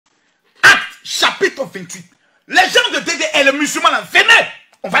chapitre 28. Les gens de DD et les musulmans, là, venez,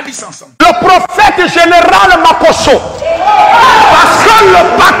 on va lire ça ensemble. Le prophète général Makoso, parce que le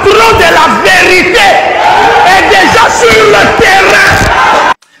patron de la vérité est déjà sur le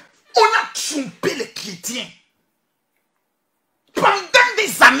terrain. On a trompé les chrétiens pendant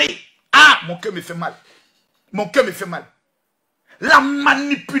des années. Ah, mon cœur me fait mal. Mon cœur me fait mal. La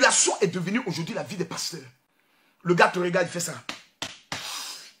manipulation est devenue aujourd'hui la vie des pasteurs. Le gars te regarde, il fait ça.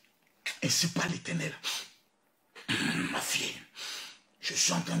 Ainsi par l'Éternel. Ma fille, je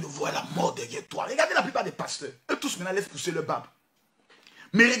suis en train de voir la mort derrière toi. Regardez la plupart des pasteurs. Eux tous maintenant laissent pousser leur barbe.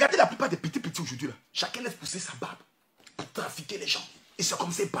 Mais regardez la plupart des petits aujourd'hui là. Chacun laisse pousser sa barbe pour trafiquer les gens. Et c'est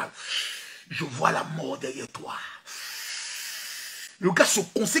comme ça qu'il parle. Je vois la mort derrière toi. Le gars se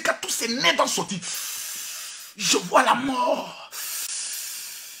conseille quand tous ses nez dans sorti. Je vois la mort.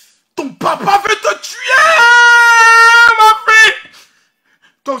 Ton papa veut te tuer, ma fille.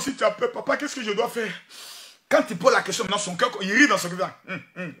 Toi aussi tu as peur, papa, qu'est-ce que je dois faire? Quand il pose la question dans son cœur, il rit dans son cœur.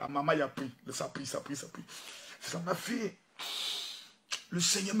 La maman il a pris. Ça a pris. Ça m'a fait. Le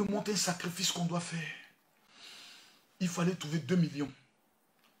Seigneur me montre un sacrifice qu'on doit faire. Il fallait trouver 2 millions.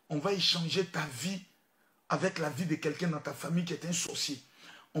 On va échanger ta vie avec la vie de quelqu'un dans ta famille qui est un sorcier.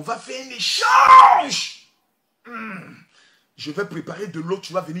 On va faire un échange. Je vais préparer de l'eau,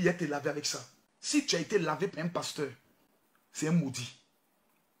 tu vas venir et te laver avec ça. Si tu as été lavé par un pasteur, c'est un maudit.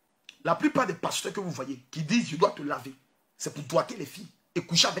 La plupart des pasteurs que vous voyez qui disent je dois te laver, c'est pour doiter les filles et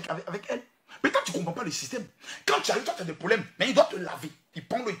coucher avec elles. Mais toi, tu ne comprends pas le système. Quand tu arrives, toi, tu as des problèmes, mais il doit te laver. Il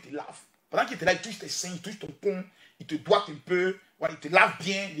prend l'eau, il te lave. Pendant qu'il te lave, il touche tes seins, il touche ton pont, il te doite un peu, ouais, il te lave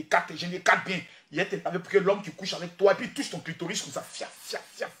bien, il écarte tes gènes, il écarte bien. Il est lavé pour que l'homme qui couche avec toi, et puis il touche ton clitoris comme ça, fia.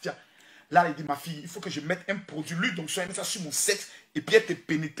 Là, il dit, ma fille, il faut que je mette un produit, lui, donc je mets ça sur mon sexe, et puis elle te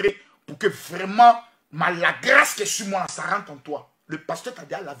pénétrer pour que vraiment, la grâce qui est sur moi, ça rentre en toi. Le pasteur t'a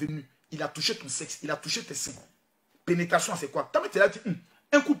déjà lavé nu. Il a touché ton sexe, il a touché tes seins. Pénétration, c'est quoi? Tu as dit,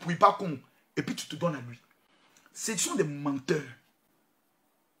 un coup pour y pas con, et puis tu te donnes à lui. Ce sont des menteurs.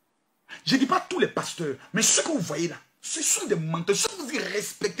 Je ne dis pas tous les pasteurs, mais ceux que vous voyez là, ce sont des menteurs. Ceux que vous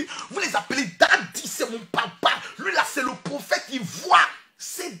respectez, vous les appelez Daddy, c'est mon papa. Lui là, c'est le prophète, il voit.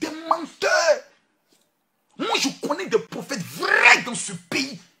 C'est des menteurs. Moi, je connais des prophètes vrais dans ce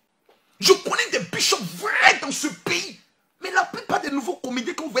pays. Je connais des bishops vrais dans ce pays. Mais la plupart des nouveaux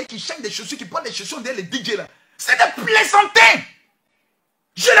comédiens que vous voyez qui chantent des chaussures, qui portent des chaussures derrière les DJ là, c'est des plaisantins.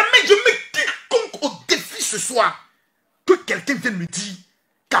 Je mets quiconque au défi ce soir. Que quelqu'un vienne me dire,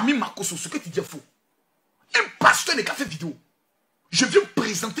 Camille Makoso, ce que tu dis est faux. Un pasteur n'est qu'à faire vidéo. Je viens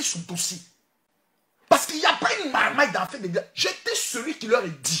présenter son dossier. Parce qu'il n'y a pas une marmaille dans l'affaire des gars. J'étais celui qui leur a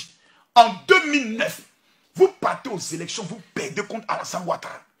dit, en 2009, vous partez aux élections, vous perdez contre Alassane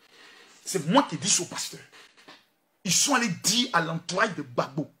Ouattara. C'est moi qui ai dit ça au pasteur. Ils sont allés dire à l'entourage de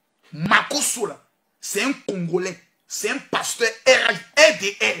Babo, Makoso là, c'est un Congolais, c'est un pasteur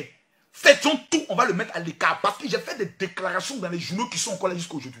RDR. Faisons tout, on va le mettre à l'écart. Parce que j'ai fait des déclarations dans les journaux qui sont encore là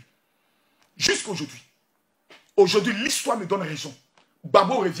jusqu'à aujourd'hui. Jusqu'à aujourd'hui. Aujourd'hui, l'histoire me donne raison.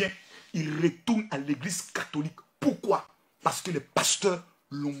 Babo revient, il retourne à l'église catholique. Pourquoi? Parce que les pasteurs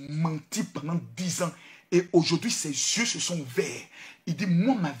l'ont menti pendant 10 ans. Et aujourd'hui, ses yeux se sont ouverts. Il dit,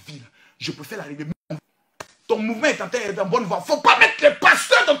 moi, ma vie, je peux faire la règle. Ton mouvement est en bonne voie. Il ne faut pas mettre les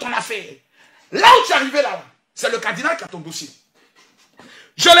pasteurs dans ton affaire. Là où tu es arrivé là, c'est le cardinal qui a ton dossier.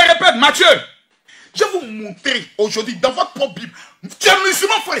 Je le répète, Mathieu, je vais vous montrer aujourd'hui dans votre propre Bible. Tu es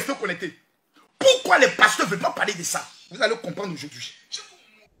musulman, il faut rester connecté. Pourquoi les pasteurs ne veulent pas parler de ça? Vous allez comprendre aujourd'hui.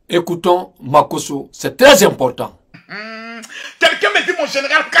 Écoutons Makoso, c'est très important. Quelqu'un me dit, mon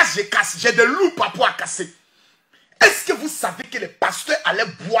général, casse, je casse. J'ai des loups papous à casser. Est-ce que vous savez que les pasteurs allaient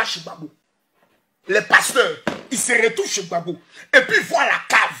boire chez Babo? Les pasteurs, ils se retrouvent chez Babo. Et puis ils voient la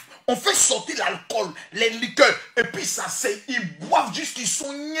cave. On fait sortir l'alcool, les liqueurs. Et puis ça c'est, ils boivent jusqu'ils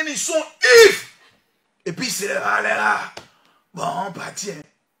sont niais, ils sont ivres. Et puis c'est là. Bon, bah tiens.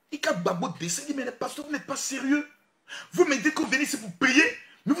 Et quand Babo descend, il dit, mais les pasteurs, vous n'êtes pas sérieux. Vous me dites que vous venez ici pour prier,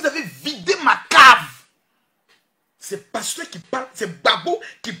 mais vous avez vidé ma cave. C'est pasteur qui parle, c'est Babo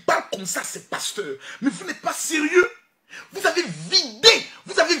qui parle comme ça, c'est pasteur. Mais vous n'êtes pas sérieux. Vous avez vidé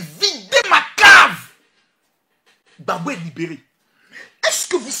ma cave. Babo est libéré. Est-ce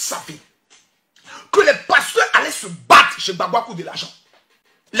que vous savez que les pasteurs allaient se battre chez Babo à cause de l'argent?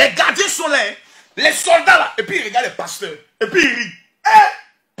 Les gardiens sont là, hein? Les soldats là, et puis ils regardent les pasteurs, et puis ils rient.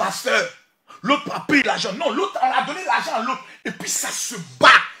 Pasteur, l'autre a pris l'argent. Non, l'autre, on a donné l'argent à l'autre. Et puis ça se bat.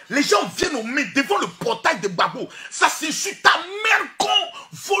 Les gens viennent au mains devant le portail de Babo. Ça s'insulte, ta mère con,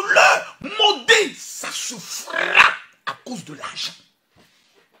 voleur, maudit. Ça se frappe à cause de l'argent.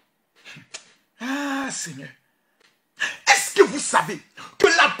 Ah, Seigneur. Est-ce que vous savez que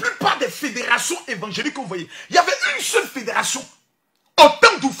la plupart plupart des fédérations évangéliques que vous voyez, il y avait une seule fédération. Au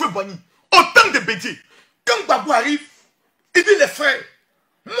temps d'Oufé Boigny, au temps de Bédier. Quand Babou arrive, il dit les frères,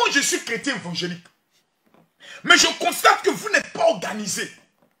 moi je suis chrétien évangélique. Mais je constate que vous n'êtes pas organisés.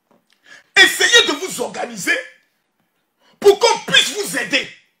 Essayez de vous organiser pour qu'on puisse vous aider.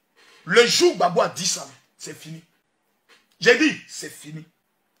 Le jour où Babou a dit ça, c'est fini. J'ai dit, c'est fini.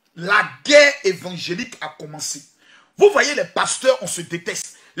 La guerre évangélique a commencé. Vous voyez, les pasteurs, on se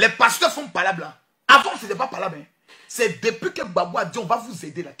déteste. Les pasteurs font palabre là. Avant, ce n'était pas palabre. Hein. C'est depuis que Babou a dit, on va vous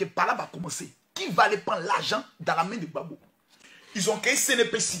aider là, que palabre a commencé. Qui va aller prendre l'argent dans la main de Babou? Ils ont créé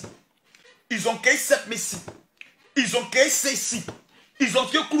CNPC. Ils ont créé CEPMESI. Ils ont créé CECI. Ils ont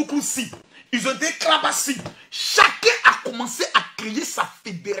créé Kouloukoussi. Ils ont créé Krabassi. Chacun a commencé à créer sa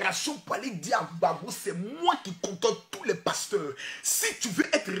fédération pour aller dire à Babou, c'est moi qui contrôle tous les pasteurs. Si tu veux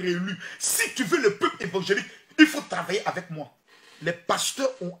être réélu, si tu veux le peuple évangélique, il faut travailler avec moi. Les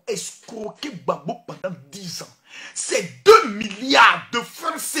pasteurs ont escroqué Babou pendant 10 ans. C'est 2 milliards de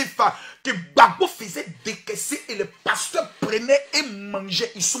francs CFA que Babou faisait décaisser et les pasteurs prenaient et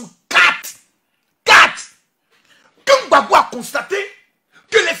mangeaient. Ils sont 4. Quand Babou a constaté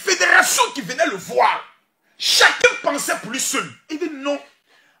que les fédérations qui venaient le voir, chacun pensait pour lui seul. Il dit non,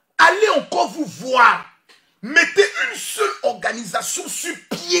 allez encore vous voir. Mettez une seule organisation sur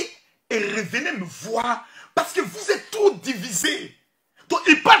pied et revenez me voir parce que vous êtes trop divisés. Donc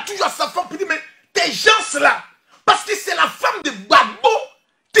il parle toujours à sa femme pour dire mais tes gens là, parce que c'est la femme de Babou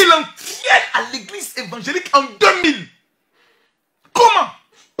qui l'entraîne à l'église évangélique en 2000. Comment?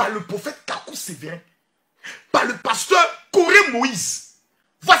 Par le prophète Kakou Sévérin, par le pasteur Corée Moïse.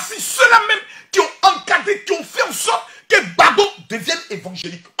 Voici ceux-là même qui ont encadré, qui ont fait en sorte que Babou devienne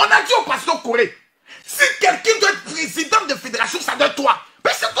évangélique. On a dit au pasteur Corée, si quelqu'un doit être président de fédération, ça doit être toi.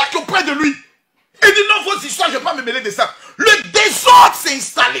 Mais c'est toi qui es auprès de lui. Il dit non, vos histoires, je ne vais pas me mêler de ça. Le désordre s'est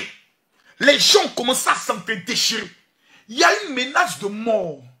installé. Les gens ont commencé à s'entre-déchirer. Il y a une menace de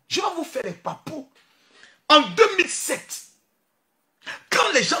mort. Je vais vous faire les papous. En 2007, quand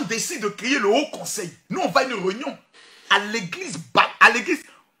les gens décident de créer le Haut Conseil, nous on va à une réunion à l'église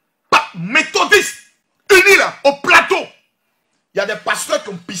méthodiste, unis là, au plateau. Il y a des pasteurs qui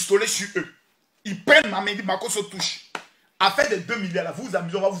ont pistolet sur eux. Ils prennent ma main, ils disent, Marco se touche. Afin des 2 milliards là, vous vous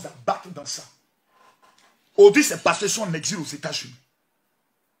amusez, on va vous abattre dans ça. Aujourd'hui, ces pasteurs sont en exil aux États-Unis.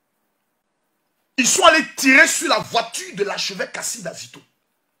 Ils sont allés tirer sur la voiture de l'archevêque Kassi Dazito.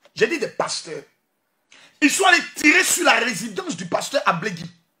 J'ai dit des pasteurs. Ils sont allés tirer sur la résidence du pasteur Ablegui.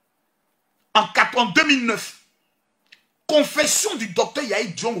 En 2009. Confession du docteur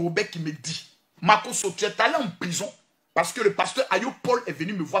Yaïd John Robert qui me dit, Marco, tu es allé en prison parce que le pasteur Ayo Paul est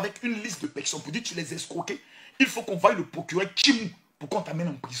venu me voir avec une liste de personnes pour dire tu les escroqués. Il faut qu'on vaille le procureur Chimou pour qu'on t'amène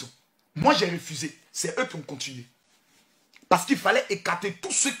en prison. Moi j'ai refusé. C'est eux qui ont continué. Parce qu'il fallait écarter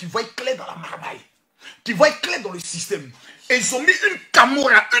tous ceux qui voient clair dans la marmaille, qui voient clair dans le système. Et ils ont mis une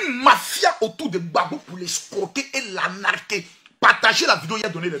camorra, une mafia autour de Babou pour l'escroquer et l'anarquer. Partagez la vidéo, il a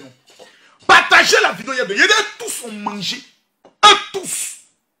donné les noms. Partagez la vidéo, il y a donné. Eux tous ont mangé. Eux tous.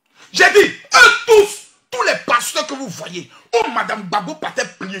 J'ai dit, eux tous. Tous les pasteurs que vous voyez. Oh, Madame Babou partait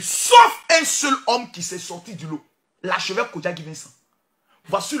prier. Sauf un seul homme qui s'est sorti du lot. L'archevêque Kodjagi Vincent.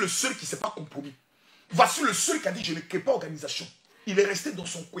 Voici le seul qui ne s'est pas compromis. Voici le seul qui a dit je ne crée pas organisation. Il est resté dans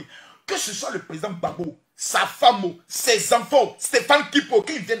son coin. Que ce soit le président Babou, sa femme, ses enfants, Stéphane Kipo,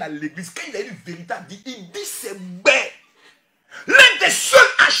 quand ils viennent à l'église, quand il a une vérité à dire, il dit c'est bête. L'un des seuls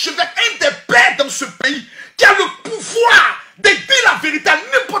archevêques, un des pères dans ce pays, qui a le pouvoir de dire la vérité à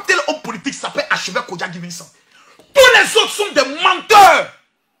n'importe quel homme politique, s'appelle archevêque Kodjagi Vincent. Tous les autres sont des menteurs.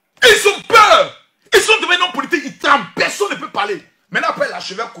 Ils ont peur. Ils sont devenus hommes politiques, ils tremblent. Personne ne peut parler. Maintenant, après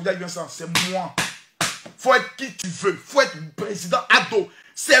l'archevêque Kodjagi Vincent, c'est moi. Faut être qui tu veux. Faut être président ado.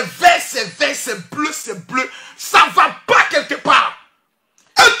 C'est vert, c'est bleu, c'est bleu. Ça ne va pas quelque part.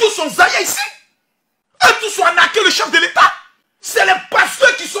 Eux tous sont zaïs ici. Eux tous sont arnaqués le chef de l'État. C'est les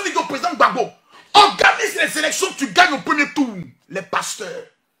pasteurs qui sont liés au président Gbagbo. Organise les élections, tu gagnes au premier tour. Les pasteurs.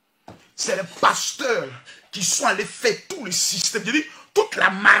 C'est les pasteurs qui sont allés faire tout le système. Je dis, toute la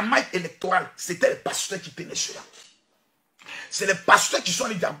marmaille électorale, c'était les pasteurs qui tenaient cela. C'est les pasteurs qui sont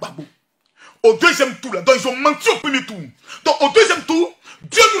allés dire Gbagbo. Au deuxième tour, là, donc ils ont menti au premier tour. Donc au deuxième tour,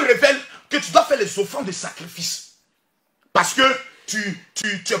 Dieu nous révèle que tu dois faire les offrandes de sacrifice. Parce que tu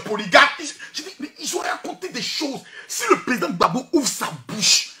es polygame. Je dis, mais ils ont raconté des choses. Si le président Gbagbo ouvre sa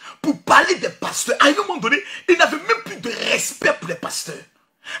bouche pour parler des pasteurs, à un moment donné, il n'avait même plus de respect pour les pasteurs.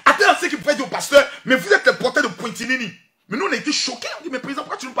 Attends, ce qu'il pouvait dire aux pasteurs, mais vous êtes les porteurs de Pointinini. Mais nous, on a été choqués. On dit, mais président,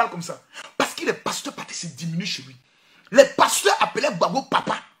 pourquoi tu nous parles comme ça? Parce que les pasteurs partaient se diminuer chez lui. Les pasteurs appelaient Gbagbo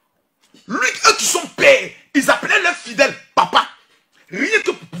papa. Lui, eux qui sont pères, ils appelaient leurs fidèles papa. Rien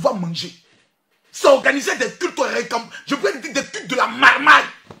que pour pouvoir manger. Ça organisait des cultes, je peux dire des cultes de la marmaille.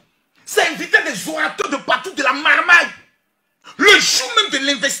 Ça invitait des orateurs de partout, de la marmaille. Le jour même de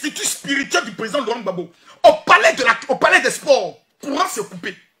l'investiture spirituelle du président Laurent Gbagbo, au palais des sports, courant s'est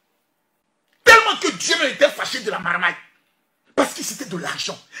coupé. Tellement que Dieu était fâché de la marmaille. Parce que c'était de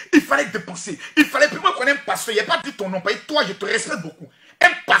l'argent. Il fallait dépenser. Il fallait, puis moi, qu'on ait un pasteur. Il n'y a pas dit ton nom. Toi, je te respecte beaucoup.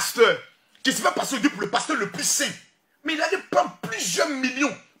 Un pasteur qui se fait passer pour le pasteur le plus saint. Mais il allait prendre plusieurs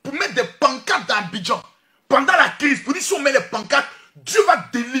millions pour mettre des pancartes dans Abidjan. Pendant la crise, pour dire si on met les pancartes, Dieu va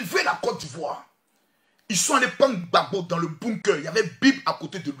délivrer la Côte d'Ivoire. Ils sont allés prendre Gbagbo dans le bunker. Il y avait Bible à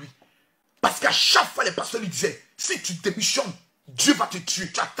côté de lui. Parce qu'à chaque fois, les pasteurs lui disaient, si tu démissionnes, Dieu va te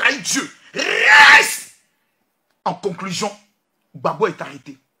tuer. Tu as trahi Dieu. Reste! En conclusion, Gbagbo est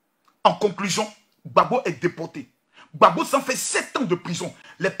arrêté. En conclusion, Gbagbo est déporté. Gbagbo s'en fait 7 ans de prison.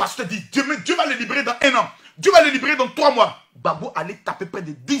 Les pasteurs disent, Dieu va le libérer dans 1 an. Dieu va le libérer dans 3 mois. Gbagbo allait taper près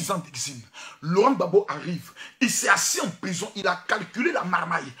de 10 ans d'exil. Laurent Gbagbo arrive. Il s'est assis en prison. Il a calculé la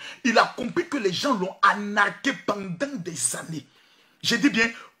marmaille. Il a compris que les gens l'ont arnaqué pendant des années. J'ai dit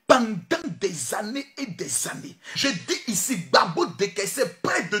bien, pendant des années et des années. Je dis ici, Gbagbo décaissait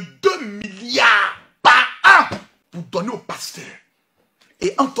près de 2 milliards par an pour donner aux pasteurs.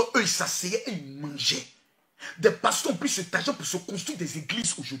 Et entre eux, ils s'asseyaient et ils mangeaient. Des pasteurs ont pris cet argent pour se construire des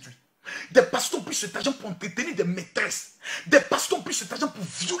églises aujourd'hui. Des pasteurs ont pris cet argent pour entretenir des maîtresses. Des pasteurs ont pris cet argent pour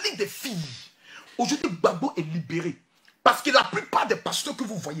violer des filles. Aujourd'hui, Gbagbo est libéré. Parce que la plupart des pasteurs que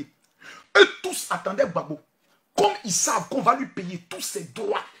vous voyez, eux tous attendaient Gbagbo. Comme ils savent qu'on va lui payer tous ses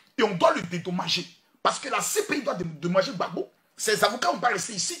droits et on doit le dédommager. Parce que la CPI doit dédommager Gbagbo. Ses avocats vont pas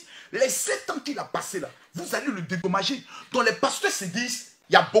rester ici. Les 7 ans qu'il a passé là, vous allez le dédommager. Donc les pasteurs se disent,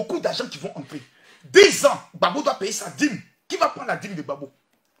 il y a beaucoup d'argent qui vont entrer. 10 ans, Gbagbo doit payer sa dîme. Qui va prendre la dîme de Gbagbo?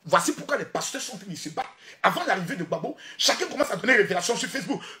 Voici pourquoi les pasteurs sont en train de se battre. Avant l'arrivée de Gbagbo, chacun commence à donner révélation sur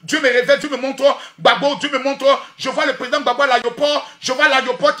Facebook. Dieu me révèle, Dieu me montre Gbagbo, Dieu me montre. Je vois le président Gbagbo à l'aéroport. Je vois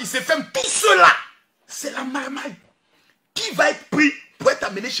l'aéroport qui se ferme. Tout cela, c'est la marmaille. Qui va être pris pour être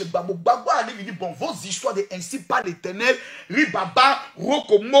amené chez Gbagbo? Gbagbo arrive, il dit, bon, vos histoires de ainsi par l'Éternel, Ribaba,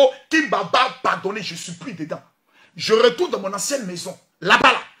 Rokomo, Kimbaba, pardonnez, je suis pris dedans. Je retourne dans mon ancienne maison.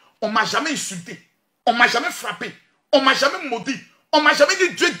 Là-bas, là, on ne m'a jamais insulté. On ne m'a jamais frappé. On ne m'a jamais maudit. On ne m'a jamais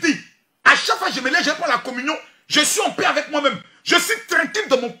dit Dieu dit. À chaque fois que je me lève, je prends la communion. Je suis en paix avec moi-même. Je suis tranquille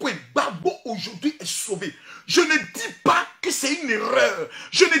dans mon coin. Gbagbo aujourd'hui est sauvé. Je ne dis pas que c'est une erreur.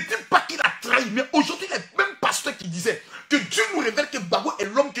 Je ne dis pas qu'il a trahi. Mais aujourd'hui, les mêmes pasteurs qui disaient que Dieu nous révèle que Gbagbo est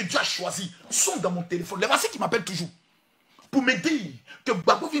l'homme que Dieu a choisi sont dans mon téléphone. Les voici qui m'appellent toujours. Pour me dire que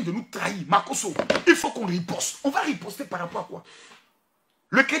Gbagbo vient de nous trahir. Makoso, il faut qu'on riposte. On va riposter par rapport à quoi?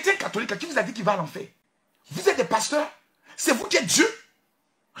 Le chrétien catholique qui vous a dit qu'il va à l'enfer. Vous êtes des pasteurs. C'est vous qui êtes Dieu.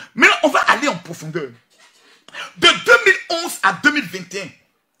 Maintenant, on va aller en profondeur. De 2011 à 2021,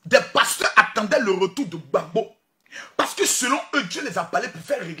 des pasteurs attendaient le retour de Gbagbo. Parce que selon eux, Dieu les a parlé pour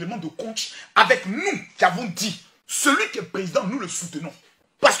faire un règlement de compte avec nous qui avons dit, celui qui est président, nous le soutenons.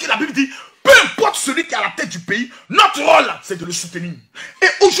 Parce que la Bible dit, peu importe celui qui est à la tête du pays, notre rôle, c'est de le soutenir. Et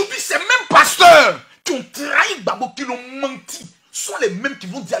aujourd'hui, ces mêmes pasteurs qui ont trahi Gbagbo, qui l'ont menti, sont les mêmes qui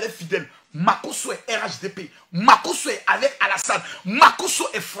vont dire à leurs fidèles, Makoso est RHDP, Makoso est avec Alassane, Makoso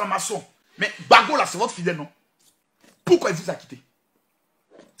est franc-maçon. Mais Gbagbo là, c'est votre fidèle, non? Pourquoi il vous a quitté?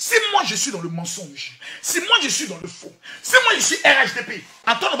 Si moi je suis dans le mensonge, si moi je suis dans le faux, si moi je suis RHDP,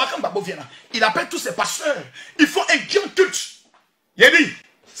 Antoine Obaka Gbagbo vient là, il appelle tous ses pasteurs, il faut un grand culte. Il a dit,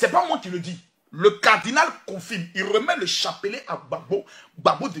 c'est pas moi qui le dis. Le cardinal confirme, il remet le chapelet à Gbagbo,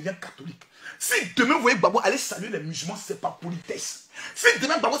 Gbagbo devient catholique. Si demain vous voyez Gbagbo aller saluer les musulmans, c'est pas politesse. Si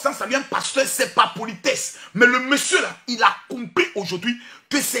demain Gbagbo s'en salue un pasteur, c'est pas politesse. Mais le monsieur là, il a compris aujourd'hui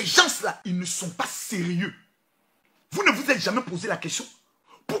que ces gens-là, ils ne sont pas sérieux. Vous ne vous êtes jamais posé la question,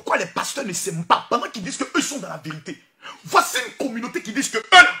 pourquoi les pasteurs ne s'aiment pas pendant qu'ils disent qu'eux sont dans la vérité? Voici une communauté qui dit que eux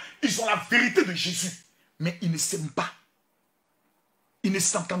là, ils ont la vérité de Jésus. Mais ils ne s'aiment pas. Ils ne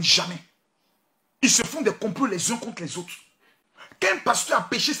s'entendent jamais. Ils se font des complots les uns contre les autres. Quand un pasteur a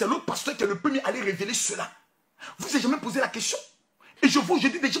péché, c'est l'autre pasteur qui est le premier à aller révéler cela. Vous n'avez jamais posé la question? Et je vois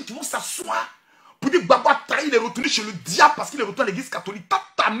aujourd'hui des gens qui vont s'asseoir pour dire que Gbagbo a trahi, il est retourné chez le diable parce qu'il est retourné à l'église catholique.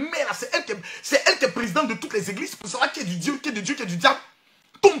 Ta mère, c'est elle qui est présidente de toutes les églises pour savoir qui est du Dieu, qui est de Dieu, qui est du diable.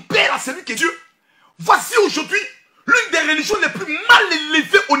 Ton père, c'est lui qui est Dieu. Voici aujourd'hui l'une des religions les plus mal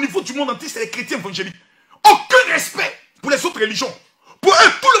élevées au niveau du monde entier, c'est les chrétiens évangéliques. Aucun respect pour les autres religions. Pour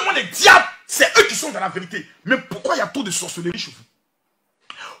eux, tout le monde est diable. C'est eux qui sont dans la vérité. Mais pourquoi il y a trop de sorcellerie chez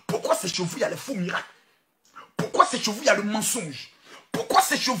vous? Pourquoi c'est chez vous il y a les faux miracles? Pourquoi c'est chez vous il y a le mensonge? Pourquoi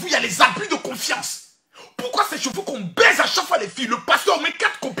c'est chez vous il y a les abus de confiance? Pourquoi c'est chez vous qu'on baise à chaque fois les filles? Le pasteur met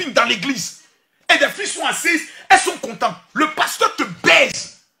 4 copines dans l'église. Et des filles sont assises, elles sont contentes. Le pasteur te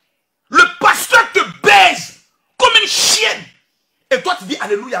baise. tu dis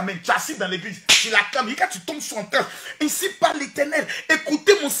Alléluia, Amen, tu assis dans l'église, tu l'acclames, et quand tu tombes sur un cœur, ainsi parle l'Éternel.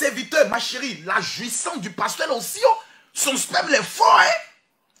 Écoutez mon serviteur, ma chérie, la jouissance du pasteur aussi, oh, son sperme est fort, hein.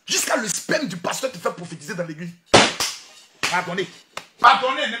 Jusqu'à le sperme du pasteur te fait prophétiser dans l'église. Pardonnez.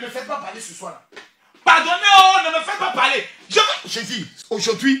 Pardonnez, ne me faites pas parler ce soir-là. Pardonnez, oh, ne me faites pas parler. Je dis,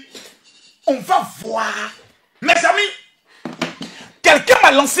 aujourd'hui, on va voir. Mes amis, quelqu'un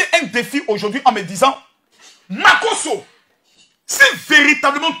m'a lancé un défi aujourd'hui en me disant, Makoso, si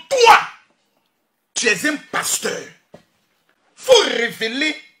véritablement toi, tu es un pasteur, il faut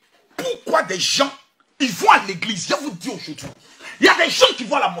révéler pourquoi des gens, ils vont à l'église. Je vous dis aujourd'hui, il y a des gens qui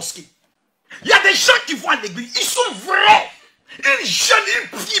vont à la mosquée. Il y a des gens qui vont à l'église. Ils sont vrais. Ils jeûnent,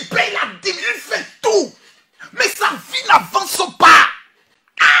 ils payent la dîme, ils font tout. Mais sa vie n'avance pas.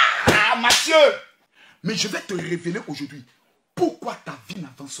 Ah, Mathieu. Mais je vais te révéler aujourd'hui pourquoi ta vie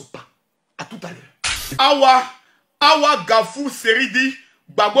n'avance pas. À tout à l'heure. Awa Gafou Seridi,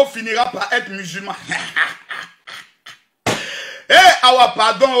 Babo finira par être musulman. Eh, Awa,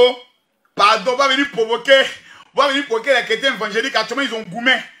 pardon, oh. Pardon, on va venir provoquer les chrétiens évangéliques. Actuellement, ils ont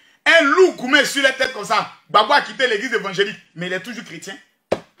goumé. Un loup goumé sur la tête comme ça. Babo a quitté l'église évangélique, mais il est toujours chrétien.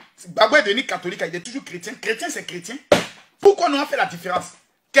 Babo est devenu catholique, il est toujours chrétien. Chrétien, c'est chrétien. Pourquoi nous avons fait la différence?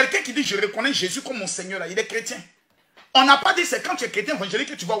 Quelqu'un qui dit je reconnais Jésus comme mon Seigneur, là, il est chrétien. On n'a pas dit c'est quand tu es chrétien évangélique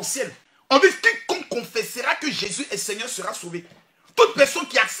que tu vas au ciel. On dit quiconque confessera que Jésus est Seigneur sera sauvé. Toute personne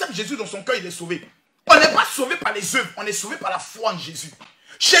qui accepte Jésus dans son cœur, il est sauvé. On n'est pas sauvé par les œuvres, on est sauvé par la foi en Jésus.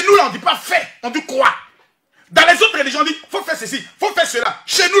 Chez nous, là, on ne dit pas fais, on dit crois. Dans les autres religions, on dit faut faire ceci, faut faire cela.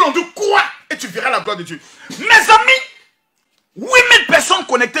 Chez nous, on dit crois et tu verras la gloire de Dieu. Mes amis, 8000 personnes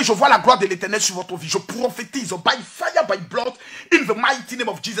connectées, je vois la gloire de l'Éternel sur votre vie. Je prophétise, by fire, by blood, in the mighty name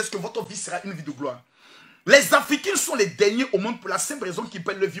of Jesus, que votre vie sera une vie de gloire. Les Africains sont les derniers au monde pour la simple raison qu'ils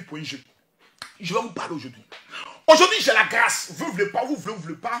prennent leur vie pour un jeu. Je vais vous parler aujourd'hui. Aujourd'hui, j'ai la grâce. Vous ne voulez pas, vous ne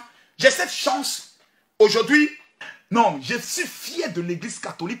voulez pas. J'ai cette chance. Aujourd'hui, non, je suis fier de l'église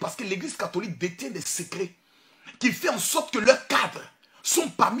catholique parce que l'église catholique détient des secrets qui font en sorte que leurs cadres sont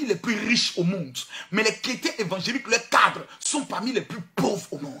parmi les plus riches au monde. Mais les chrétiens évangéliques, leurs cadres sont parmi les plus pauvres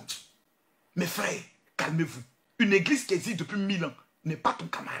au monde. Mes frères, calmez-vous. Une église qui existe depuis 1000 ans n'est pas ton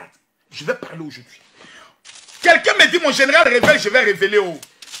camarade. Je vais parler aujourd'hui. Quelqu'un me dit, mon général révèle, je vais révéler. Oh.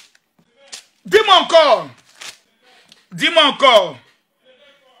 Dis-moi encore. Dis-moi encore.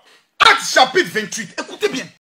 Acte chapitre 28. Écoutez bien.